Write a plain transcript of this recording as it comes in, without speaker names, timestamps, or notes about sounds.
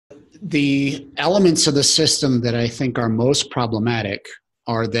The elements of the system that I think are most problematic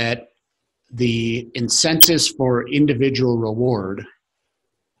are that the incentives for individual reward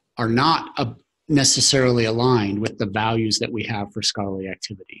are not necessarily aligned with the values that we have for scholarly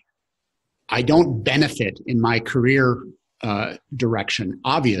activity. I don't benefit in my career direction,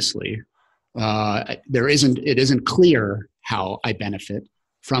 obviously. It isn't clear how I benefit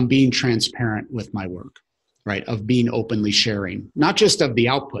from being transparent with my work, right? Of being openly sharing, not just of the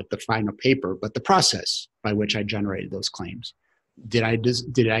output, the final paper, but the process by which I generated those claims. Did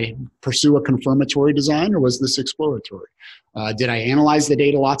I pursue a confirmatory design, or was this exploratory? Did I analyze the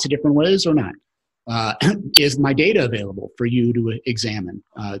data lots of different ways or not? Is my data available for you to examine,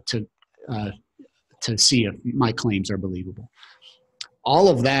 to see if my claims are believable? All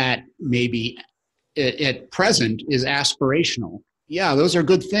of that maybe at present is aspirational. Yeah, those are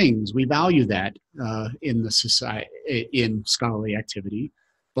good things. We value that in the society, in scholarly activity,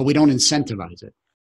 but we don't incentivize it.